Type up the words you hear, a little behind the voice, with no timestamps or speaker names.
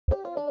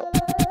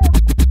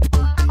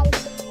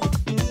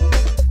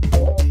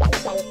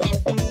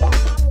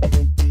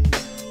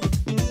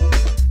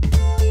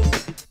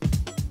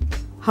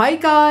Hi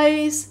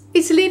guys,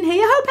 it's Lynn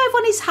here. I hope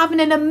everyone is having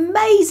an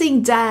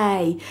amazing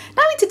day.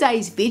 Now in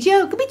today's video,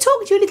 I'm going to be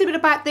talking to you a little bit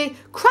about the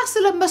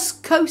Crassula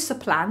muscosa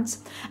plant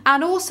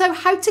and also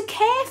how to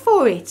care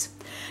for it.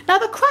 Now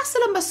the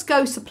Crassula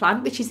muscosa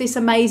plant, which is this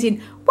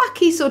amazing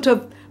wacky sort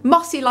of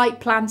mossy-like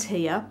plant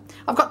here,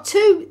 I've got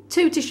two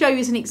to show you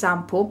as an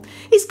example,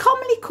 is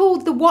commonly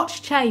called the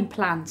watch chain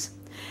plant.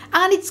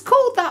 And it's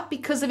called that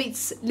because of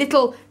its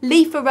little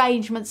leaf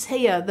arrangements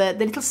here, the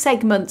little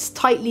segments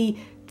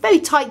very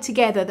tight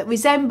together that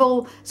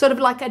resemble sort of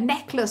like a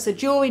necklace, a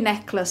jewellery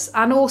necklace,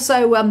 and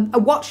also a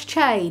watch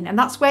chain, and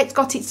that's where it's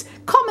got its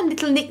common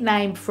little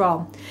nickname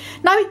from.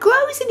 Now it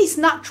grows in its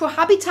natural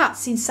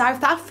habitats in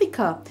South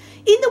Africa,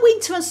 in the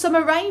winter and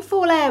summer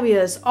rainfall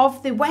areas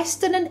of the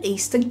Western and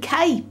Eastern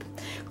Cape,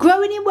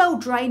 growing in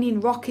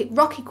well-draining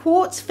rocky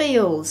quartz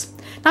fields.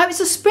 Now it's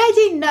a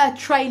spreading,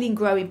 trailing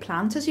growing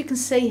plant, as you can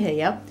see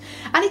here,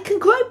 and it can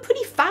grow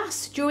pretty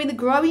fast during the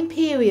growing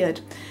period.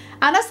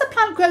 And as the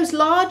plant grows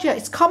larger,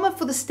 it's common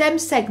for the stem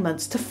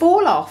segments to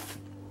fall off.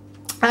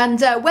 And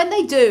when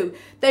they do,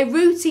 they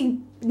root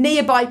in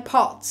nearby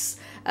pots.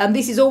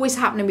 This is always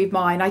happening with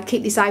mine. I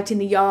keep this out in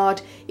the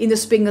yard in the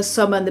spring and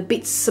summer, and the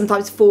bits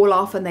sometimes fall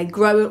off and they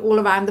grow all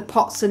around the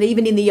pots and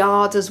even in the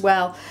yard as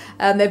well.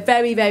 They're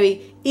very,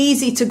 very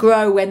easy to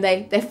grow when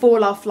they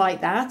fall off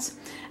like that.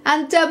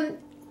 And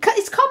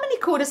it's commonly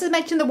called, as I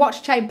mentioned, the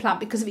watch chain plant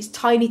because of its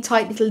tiny,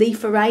 tight little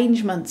leaf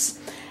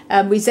arrangements.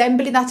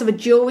 Resembling that of a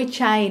jewellery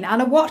chain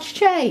and a watch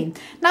chain.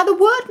 Now the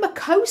word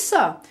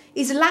muscosa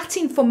is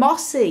Latin for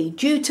mossy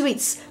due to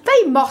its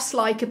very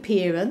moss-like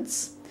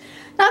appearance.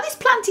 Now this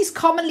plant is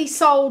commonly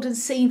sold and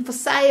seen for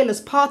sale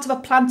as part of a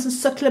plant and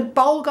succulent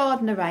bowl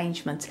garden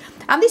arrangement.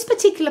 And this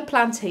particular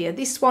plant here,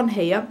 this one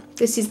here,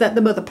 this is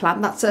the mother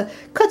plant, that's a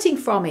cutting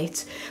from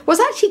it, was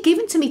actually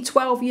given to me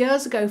 12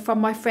 years ago from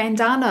my friend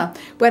Anna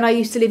when I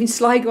used to live in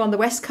Sligo on the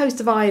west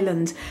coast of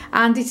Ireland.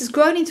 And it has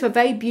grown into a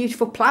very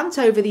beautiful plant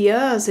over the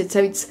years.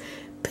 So it's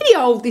pretty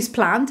old, this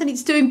plant, and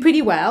it's doing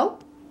pretty well.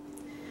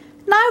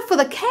 Now for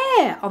the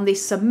care on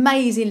this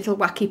amazing little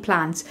wacky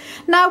plant.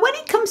 Now when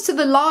it comes to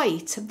the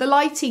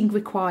lighting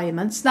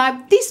requirements,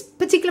 now this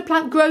particular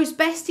plant grows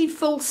best in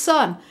full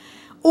sun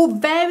or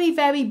very,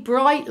 very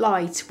bright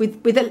light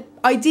with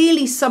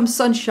ideally some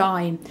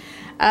sunshine.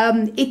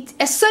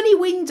 A sunny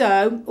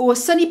window or a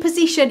sunny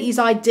position is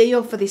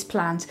ideal for this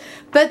plant.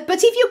 But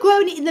if you're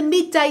growing it in the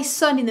midday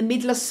sun in the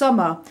middle of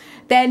summer,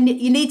 then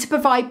you need to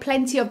provide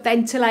plenty of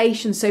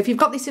ventilation. So if you've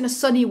got this in a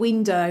sunny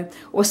window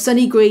or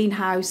sunny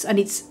greenhouse and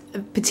it's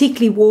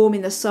particularly warm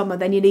in the summer,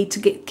 then you need to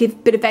give a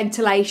bit of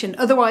ventilation.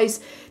 Otherwise,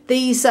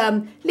 these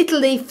little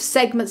leaf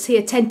segments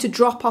here tend to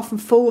drop off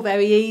and fall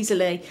very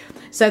easily.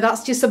 So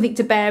that's just something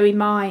to bear in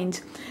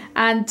mind.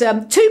 And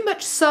too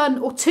much sun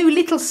or too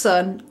little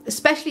sun,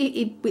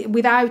 especially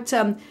without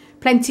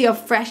plenty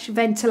of fresh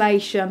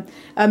ventilation,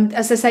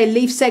 as I say,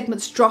 leaf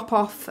segments drop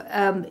off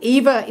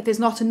either if there's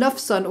not enough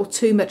sun or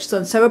too much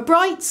sun. So a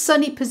bright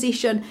sunny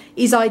position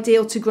is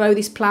ideal to grow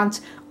this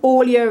plant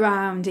all year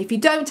round. If you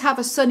don't have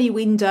a sunny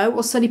window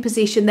or sunny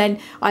position, then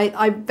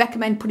I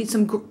recommend putting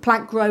some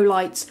plant grow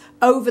lights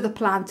over the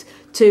plant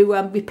to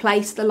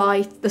replace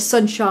the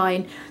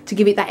sunshine to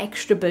give it that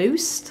extra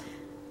boost.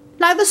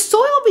 Now the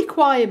soil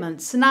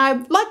requirements.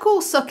 Now, like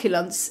all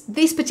succulents,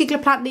 this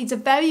particular plant needs a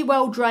very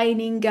well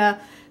draining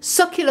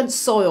succulent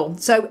soil.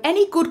 So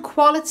any good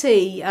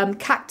quality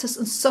cactus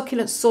and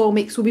succulent soil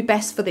mix will be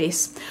best for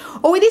this.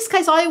 Or in this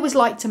case, I always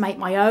like to make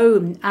my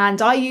own,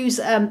 and I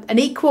use 3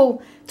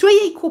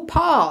 equal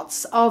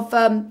parts of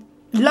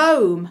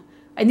loam.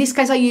 In this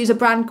case, I use a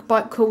brand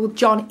called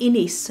John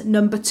Innes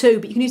No. 2,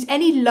 but you can use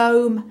any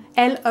loam,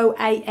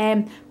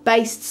 L-O-A-M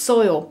based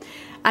soil.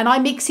 And I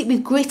mix it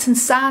with grit and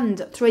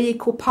sand, 3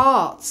 equal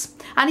parts.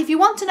 And if you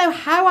want to know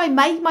how I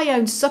make my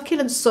own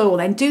succulent soil,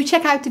 then do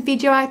check out the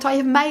video I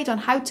have made on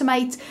how to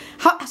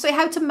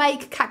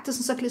make cactus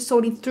and succulent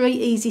soil in 3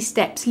 easy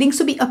steps. Links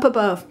will be up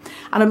above,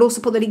 and I'll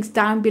also put the links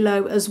down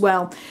below as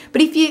well.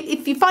 But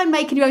if you find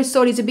making your own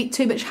soil is a bit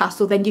too much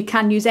hassle, then you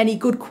can use any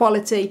good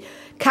quality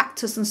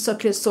cactus and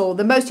succulent soil.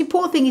 The most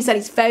important thing is that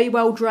it's very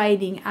well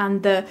draining,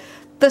 and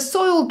the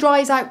soil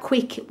dries out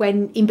quick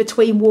when in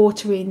between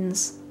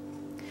waterings.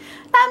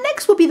 Now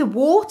next will be the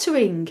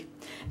watering.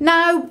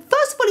 Now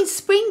first of all, in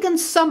spring and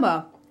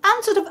summer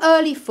and sort of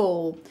early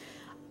fall,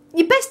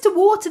 you're best to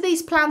water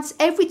these plants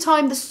every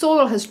time the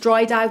soil has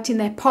dried out in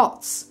their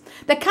pots.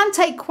 They can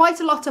take quite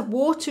a lot of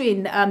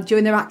watering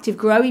during their active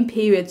growing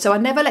period, so I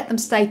never let them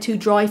stay too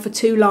dry for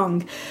too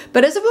long.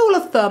 But as a rule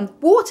of thumb,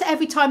 water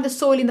every time the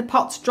soil in the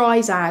pots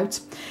dries out.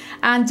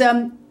 And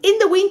in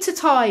the winter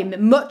time,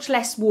 much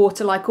less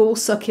water, like all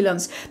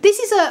succulents. This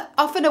is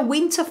often a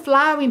winter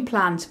flowering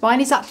plant.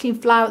 Mine is actually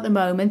in flower at the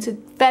moment.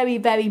 Very,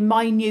 very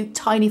minute,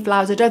 tiny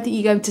flowers. I don't think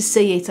you're going to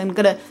see it. I'm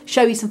going to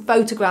show you some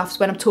photographs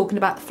when I'm talking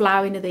about the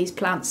flowering of these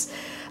plants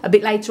a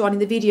bit later on in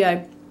the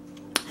video.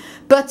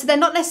 but they're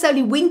not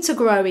necessarily winter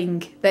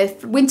growing. They're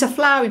winter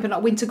flowering, but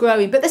not winter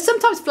growing. But they're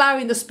sometimes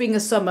flowering in the spring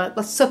and summer.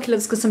 Like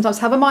succulents can sometimes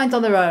have a mind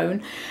on their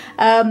own.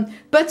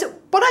 But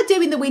what I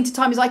do in the winter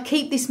time is I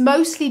keep this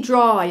mostly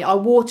dry. I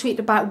water it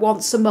about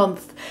once a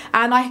month,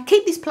 and I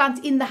keep this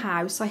plant in the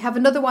house. I have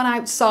another one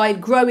outside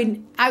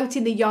growing out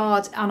in the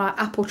yard on our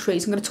apple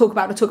trees. I'll talk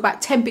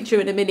about temperature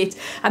in a minute,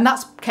 and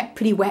that's kept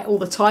pretty wet all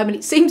the time, and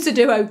it seems to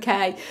do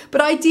okay.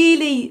 But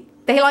ideally,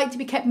 they like to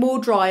be kept more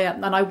drier,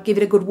 and I would give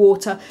it a good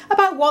water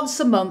about once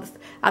a month,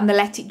 and then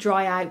let it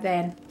dry out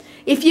then.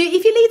 If you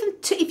leave them,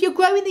 if you're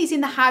growing these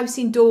in the house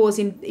indoors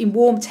in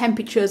warm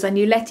temperatures and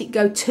you let it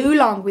go too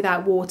long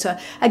without water,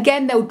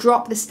 again they'll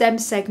drop the stem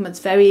segments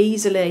very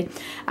easily,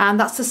 and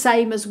that's the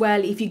same as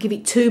well if you give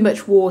it too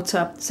much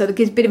water. So that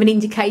gives a bit of an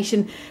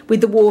indication with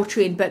the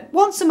watering, but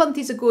once a month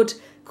is a good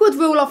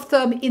rule of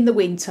thumb in the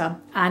winter,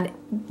 and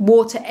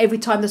water every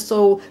time the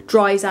soil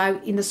dries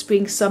out in the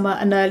spring, summer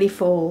and early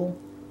fall.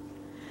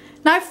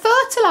 Now,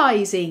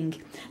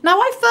 fertilising. Now,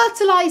 I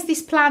fertilise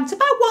this plant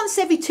about once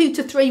every 2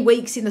 to 3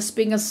 weeks in the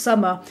spring and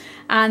summer,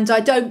 and I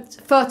don't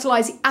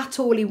fertilise it at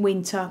all in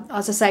winter.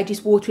 As I say, I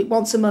just water it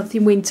once a month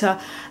in winter.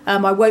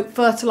 I won't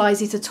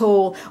fertilise it at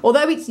all.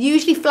 Although it's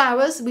usually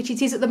flowers, which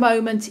it is at the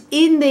moment,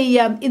 in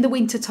the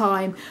winter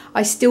time,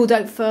 I still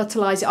don't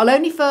fertilise it. I'll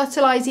only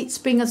fertilise it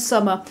spring and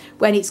summer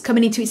when it's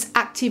coming into its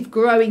active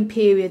growing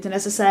period. And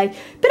as I say,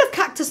 a bit of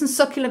cactus and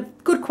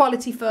succulent, good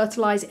quality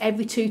fertiliser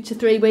every 2 to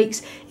 3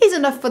 weeks is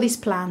enough for this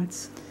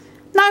plant.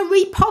 Now,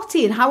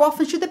 repotting. How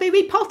often should they be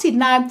repotted?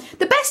 Now,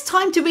 the best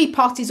time to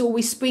repot is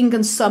always spring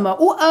and summer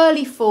or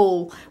early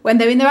fall when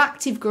they're in their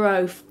active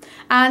growth.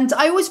 And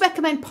I always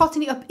recommend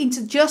potting it up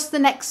into just the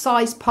next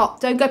size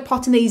pot. Don't go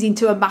potting these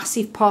into a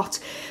massive pot,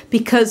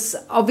 because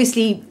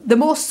obviously the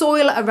more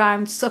soil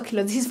around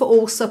succulents, this is for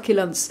all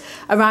succulents,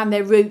 around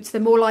their roots, the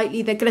more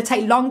likely they're going to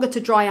take longer to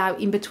dry out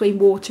in between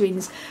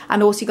waterings,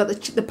 and also you've got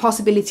the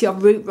possibility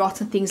of root rot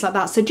and things like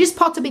that. So just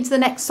pot them into the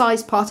next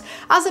size pot,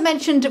 as I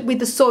mentioned with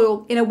the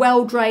soil, in a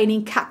well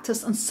draining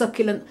cactus and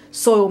succulent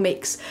soil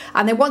mix.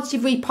 And then once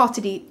you've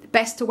repotted it,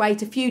 best to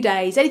wait a few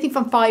days, anything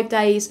from 5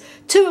 days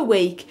to a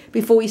week,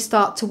 before you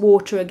start to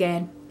water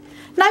again.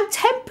 Now,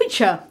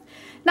 temperature.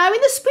 Now,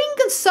 in the spring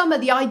and summer,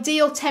 the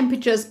ideal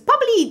temperatures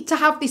probably to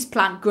have this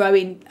plant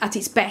growing at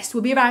its best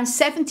will be around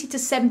 70 to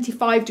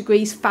 75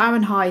 degrees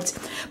Fahrenheit.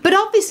 But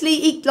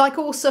obviously, like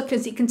all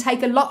succulents, it can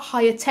take a lot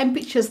higher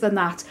temperatures than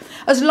that,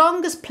 as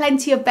long as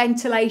plenty of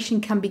ventilation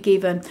can be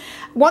given.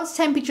 Once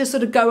temperatures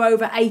sort of go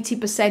over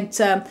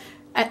 80%,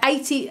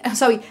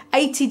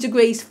 80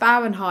 degrees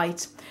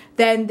Fahrenheit,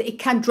 then it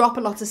can drop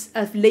a lot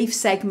of leaf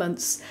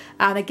segments.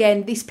 And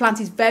again, this plant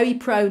is very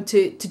prone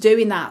to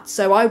doing that.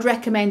 So I would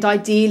recommend,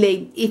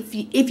 ideally, if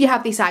you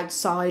have this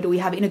outside or you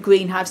have it in a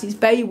greenhouse, it's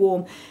very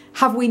warm,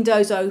 have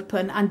windows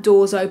open and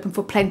doors open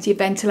for plenty of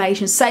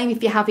ventilation. Same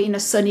if you have it in a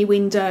sunny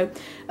window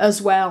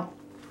as well.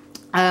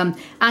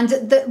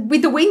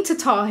 With the winter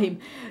time,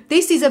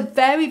 this is a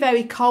very,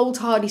 very cold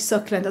hardy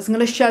succulent. As I'm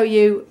going to show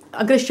you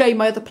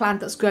my other plant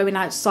that's growing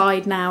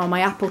outside now on my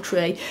apple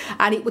tree,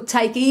 and it would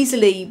take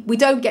easily, we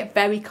don't get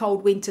very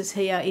cold winters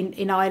here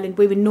in Ireland,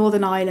 we're in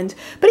Northern Ireland,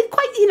 but it's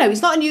quite,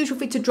 it's not unusual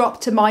for it to drop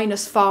to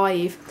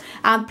 -5,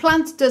 and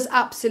plant does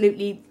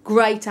absolutely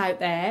great out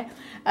there.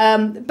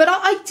 But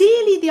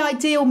ideally, the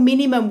ideal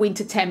minimum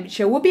winter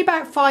temperature would be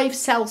about 5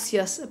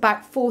 Celsius,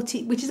 about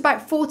 40, which is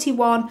about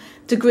 41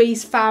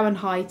 degrees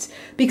Fahrenheit,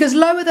 because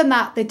lower than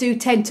that, they do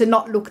tend to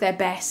not look their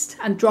best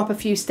and drop a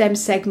few stem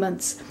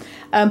segments.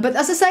 But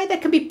as I say,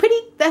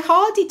 they're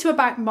hardy to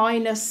about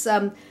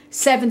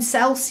 -7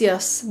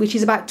 Celsius, which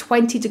is about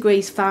 20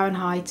 degrees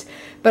Fahrenheit.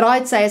 But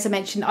I'd say, as I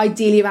mentioned,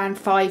 ideally around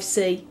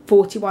 5C,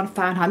 41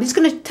 Fahrenheit. I'm just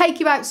going to take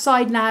you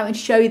outside now and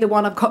show you the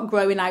one I've got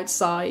growing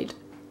outside.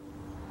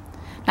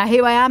 Now,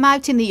 here I am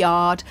out in the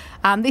yard,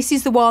 and this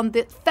is the one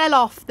that fell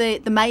off the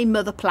main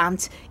mother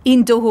plant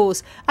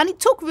indoors, and it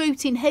took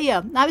root in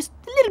here. Now, it's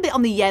a little bit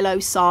on the yellow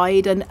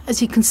side, and as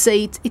you can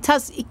see,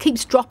 it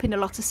keeps dropping a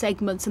lot of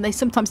segments, and they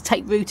sometimes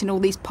take root in all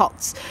these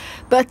pots.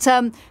 But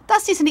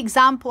that's just an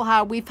example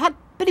how we've had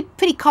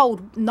pretty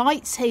cold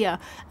nights here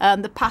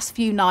the past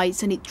few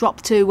nights, and it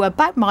dropped to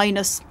about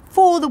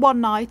 -4 the one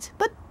night,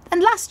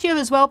 and last year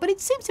as well. But it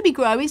seems to be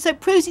growing, so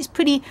it proves it's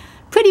pretty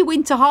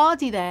winter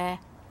hardy there.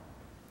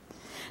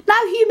 Now,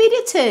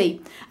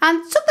 humidity.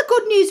 And some of the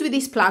good news with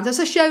this plant, as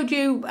I showed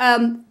you,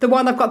 the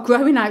one I've got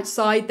growing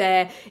outside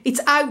there,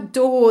 it's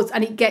outdoors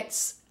and it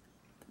gets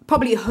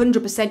probably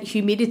 100%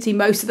 humidity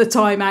most of the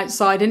time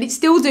outside, and it's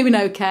still doing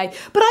okay.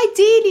 But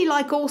ideally,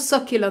 like all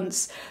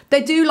succulents,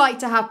 they do like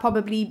to have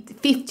probably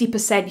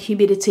 50%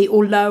 humidity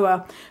or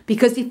lower,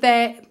 because if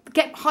they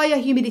get higher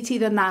humidity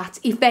than that,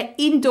 if they're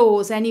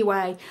indoors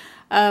anyway,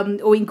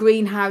 or in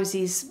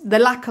greenhouses, the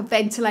lack of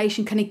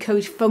ventilation can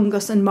encourage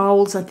fungus and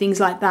moulds and things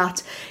like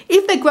that.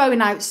 If they're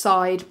growing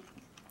outside,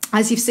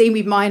 as you've seen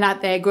with mine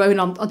out there growing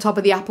on top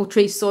of the apple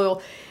tree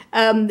soil,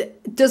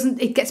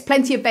 it gets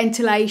plenty of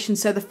ventilation,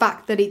 so the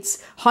fact that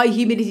it's high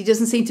humidity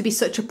doesn't seem to be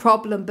such a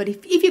problem. But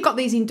if you've got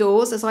these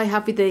indoors, as I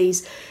have with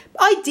these,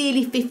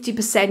 ideally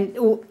 50%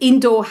 or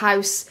indoor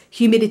house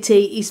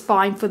humidity is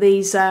fine for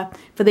these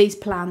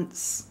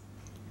plants.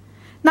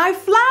 Now,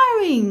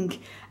 flowering.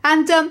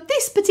 And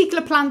this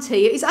particular plant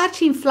here is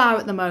actually in flower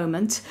at the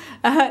moment.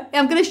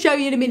 I'm going to show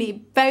you in a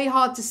minute. Very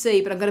hard to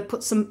see, but I'm going to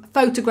put some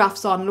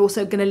photographs on and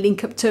also going to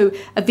link up to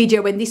a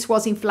video when this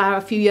was in flower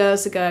a few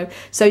years ago,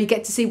 so you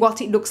get to see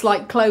what it looks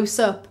like close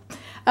up.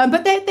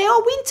 But they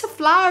are winter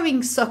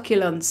flowering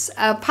succulents.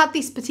 I've had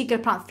this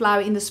particular plant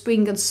flower in the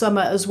spring and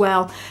summer as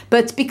well.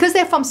 But because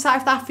they're from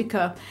South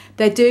Africa,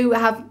 they do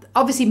have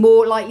obviously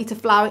more likely to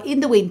flower in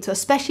the winter,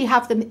 especially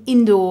have them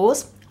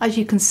indoors, as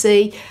you can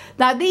see.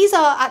 Now these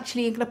are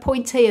actually, I'm going to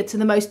point here to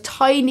the most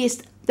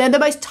tiniest, they're the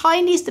most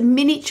tiniest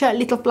miniature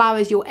little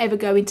flowers you're ever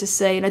going to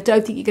see, and I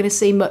don't think you're going to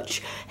see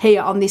much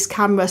here on this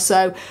camera.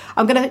 So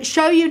I'm going to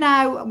show you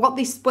now what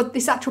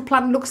this actual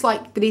plant looks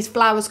like with these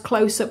flowers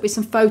close up with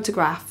some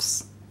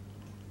photographs.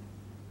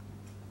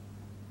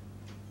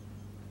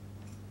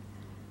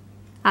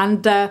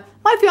 And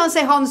my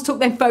fiance Hans took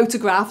them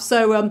photographs,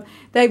 so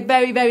they're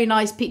very, very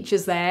nice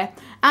pictures there.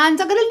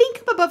 And I'm going to link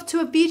up above to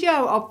a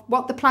video of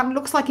what the plant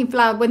looks like in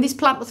flower when this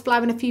plant was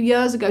flowering a few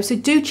years ago. So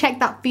do check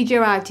that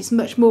video out. It's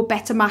much more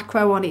better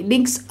macro on it.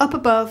 Links up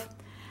above,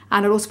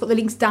 and I'll also put the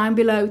links down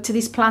below to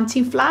this plant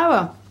in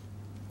flower.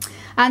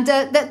 And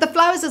the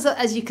flowers,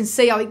 as you can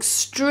see, are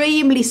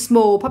extremely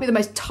small, probably the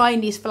most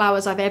tiniest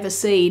flowers I've ever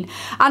seen.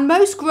 And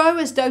most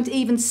growers don't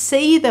even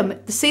see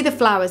the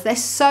flowers. They're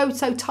so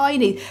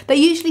tiny. They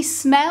usually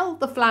smell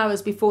the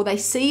flowers before they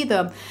see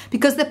them,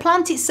 because the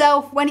plant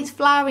itself, when it's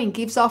flowering,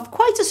 gives off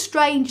quite a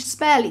strange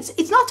smell.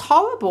 It's not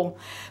horrible,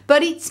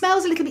 but it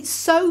smells a little bit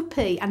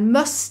soapy and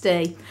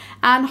musty,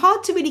 and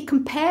hard to really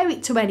compare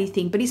it to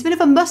anything. But it's a bit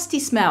of a musty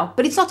smell,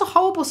 but it's not a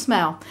horrible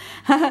smell.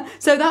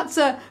 So that's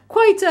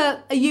quite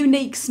a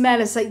unique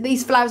smell. As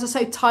these flowers are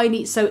so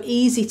tiny, it's so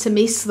easy to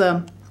miss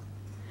them.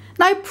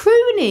 Now,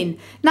 pruning.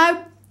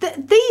 Now,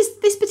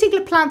 this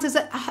particular plant, as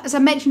I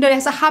mentioned earlier,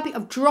 has a habit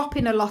of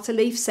dropping a lot of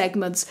leaf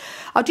segments.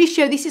 I'll just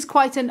show, this is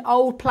quite an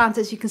old plant,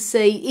 as you can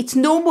see. It's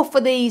normal for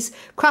these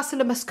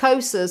Crassula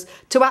muscosas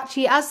to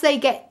actually, as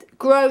they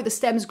grow, the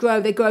stems grow,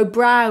 they grow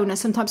brown and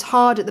sometimes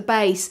hard at the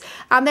base,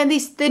 and then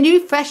the new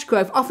fresh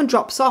growth often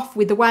drops off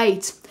with the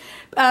weight.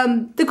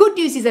 The good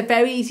news is they're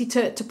very easy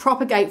to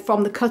propagate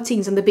from the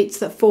cuttings and the bits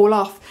that fall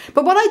off.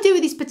 But what I do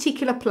with this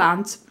particular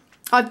plant,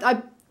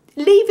 I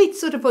leave it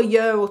sort of a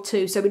year or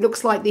two so it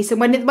looks like this,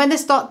 and when they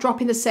start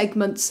dropping the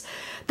segments,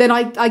 then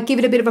I give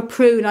it a bit of a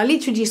prune. I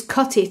literally just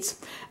cut it.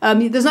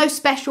 There's no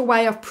special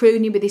way of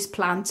pruning with this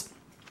plant.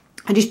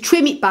 I just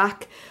trim it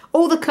back.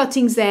 All the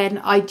cuttings then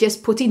I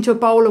just put into a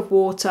bowl of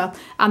water,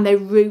 and they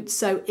root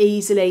so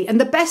easily.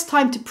 And the best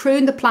time to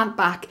prune the plant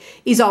back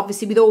is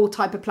obviously with all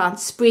type of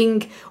plants,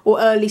 spring or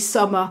early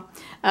summer.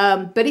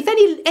 But if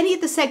any of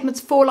the segments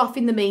fall off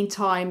in the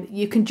meantime,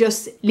 you can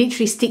just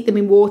literally stick them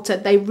in water.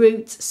 They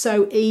root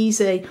so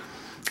easy.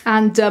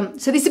 And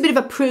so this is a bit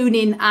of a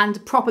pruning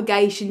and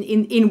propagation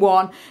in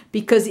one,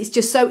 because it's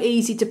just so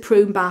easy to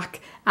prune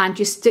back and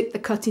just stick the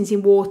cuttings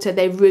in water.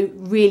 They root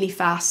really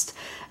fast.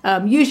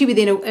 Usually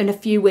within a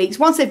few weeks.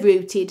 Once they've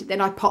rooted,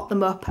 then I pot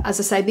them up. As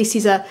I say, this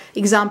is an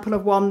example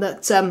of one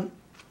that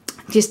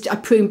I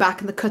pruned back,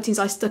 and the cuttings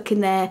I stuck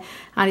in there,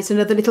 and it's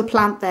another little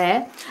plant there.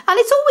 And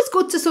it's always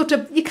good to sort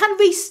of, you can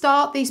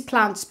restart these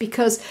plants,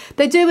 because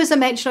they do, as I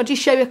mentioned, I'll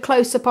just show you a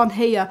close-up on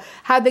here,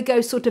 how they go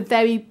sort of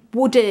very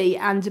woody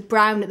and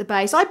brown at the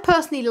base. I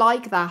personally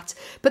like that,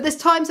 but there's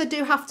times I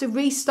do have to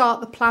restart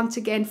the plant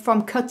again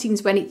from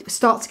cuttings when it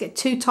starts to get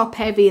too top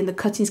heavy and the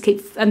cuttings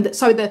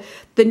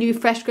the new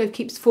fresh growth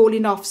keeps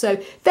falling off.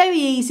 So very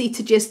easy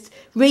to just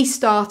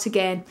restart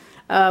again.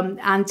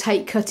 And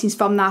take cuttings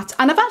from that.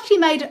 And I've actually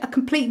made a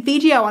complete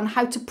video on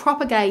how to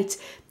propagate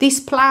this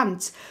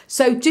plant,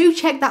 so do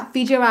check that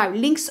video out.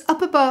 Links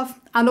up above,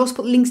 and also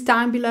put links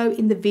down below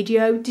in the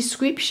video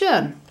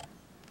description.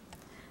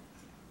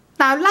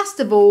 Now, last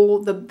of all,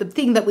 the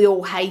thing that we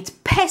all hate,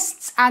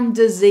 pests and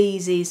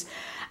diseases.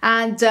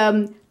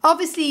 And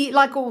obviously,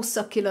 like all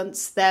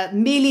succulents, they're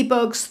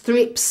mealybugs,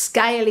 thrips,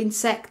 scale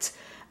insect.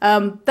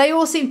 They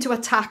all seem to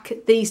attack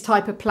these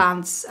type of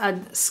plants,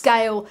 and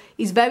scale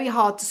is very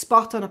hard to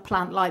spot on a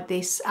plant like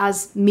this,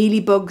 as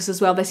mealybugs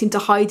as well. They seem to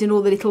hide in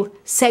all the little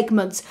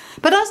segments.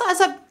 But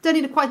as I've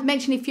done quite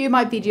mentioned in a few of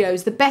my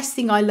videos, the best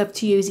thing I love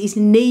to use is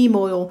neem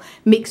oil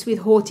mixed with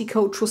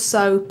horticultural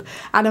soap,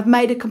 and I've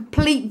made a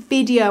complete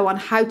video on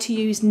how to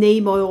use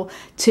neem oil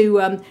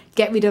to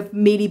get rid of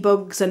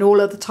mealybugs and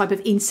all other type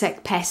of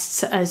insect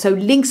pests. So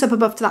links up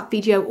above to that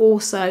video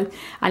also,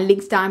 and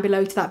links down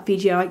below to that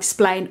video. I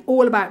explain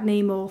all about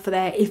neem oil for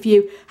there if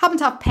you happen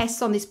to have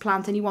pests on this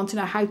plant and you want to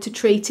know how to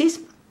treat it.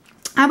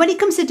 And when it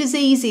comes to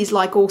diseases,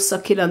 like all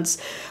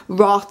succulents,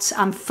 rot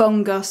and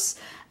fungus,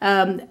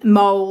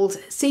 mould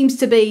seems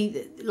to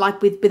be,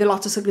 like with a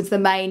lot of succulents, the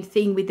main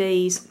thing with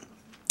these.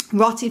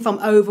 Rotting from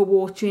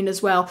overwatering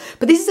as well.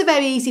 But this is a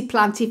very easy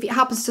plant. If it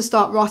happens to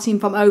start rotting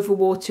from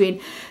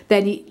overwatering,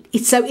 then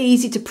it's so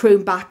easy to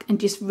prune back and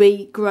just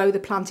regrow the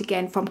plant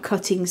again from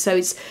cutting. So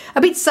it's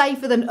a bit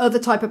safer than other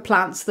type of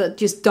plants that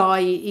just die,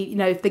 you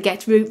know, if they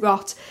get root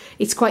rot.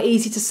 It's quite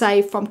easy to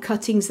save from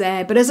cuttings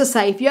there. But as I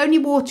say, if you only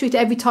water it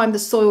every time the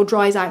soil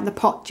dries out in the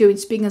pot during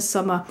spring and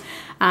summer,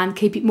 and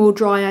keep it more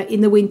drier in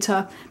the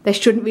winter, there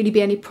shouldn't really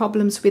be any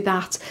problems with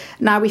that.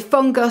 Now with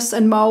fungus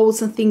and molds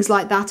and things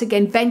like that,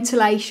 again,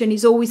 ventilation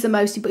is always the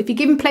most important. If you're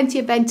given plenty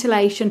of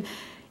ventilation,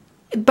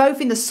 both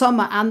in the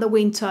summer and the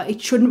winter,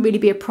 it shouldn't really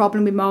be a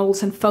problem with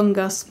molds and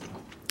fungus.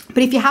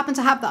 But if you happen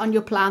to have that on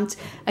your plant,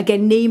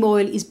 again, neem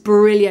oil is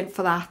brilliant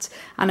for that,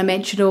 and I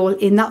mentioned all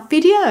in that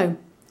video.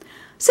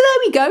 So there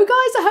we go,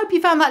 guys. I hope you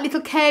found that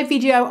little care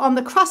video on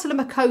the Crassula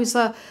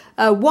muscosa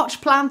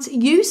watch plant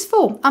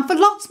useful. And for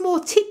lots more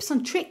tips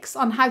and tricks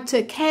on how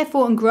to care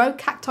for and grow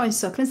cacti and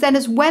succulents, then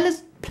as well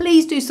as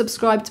please do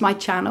subscribe to my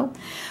channel,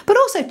 but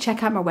also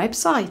check out my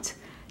website,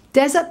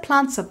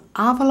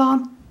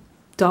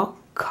 desertplantsofavalon.com.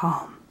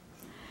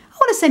 I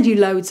want to send you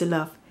loads of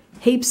love,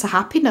 heaps of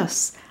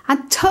happiness,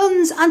 and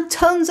tons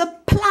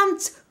of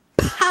plant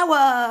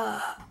power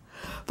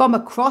from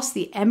across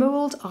the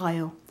Emerald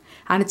Isle.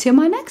 And until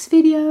my next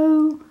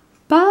video,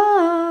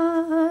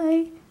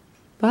 bye.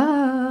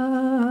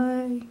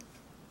 Bye.